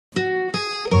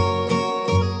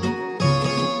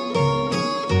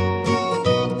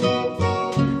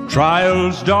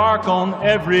Trials dark on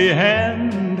every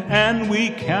hand, and we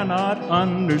cannot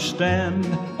understand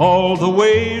all the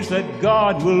ways that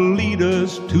God will lead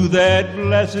us to that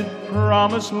blessed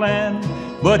promised land.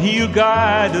 But He'll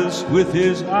guide us with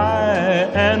His eye,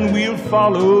 and we'll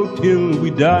follow till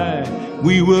we die.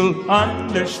 We will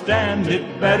understand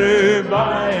it better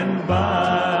by and by.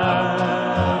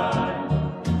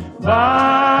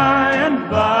 By and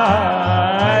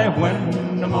by,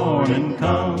 when the morning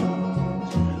comes,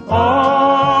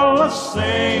 all the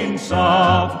saints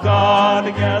of God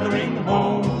are gathering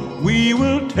home. We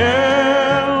will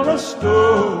tell the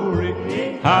story,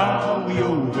 how we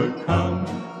overcome.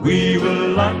 We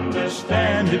will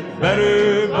understand it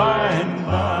better by and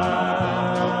by.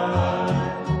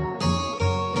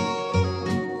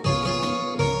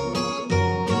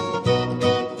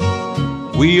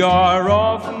 We are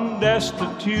often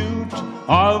destitute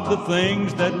of the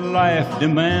things that life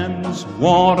demands,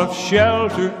 want of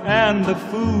shelter and of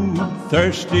food,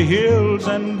 thirsty hills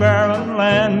and barren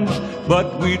lands.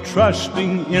 But we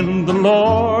trusting in the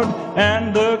Lord,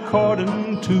 and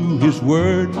according to His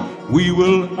word, we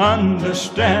will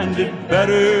understand it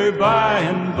better by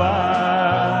and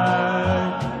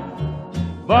by.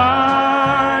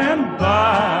 By and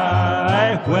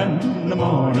by, when the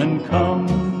morning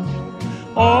comes,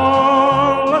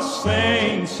 all the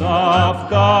saints of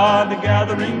God are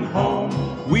gathering home.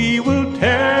 We will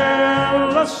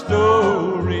tell a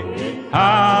story,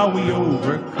 how we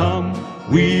overcome.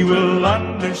 We will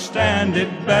understand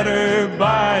it better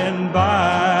by and by.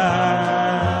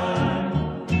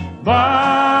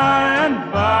 By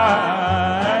and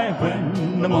by,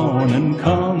 when the morning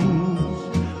comes,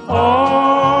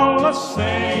 all the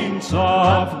saints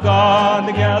of God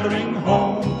are gathering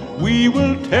home. We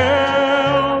will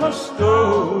tell a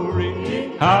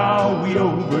story, how we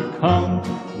overcome.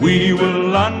 We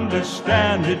will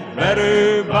understand it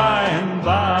better by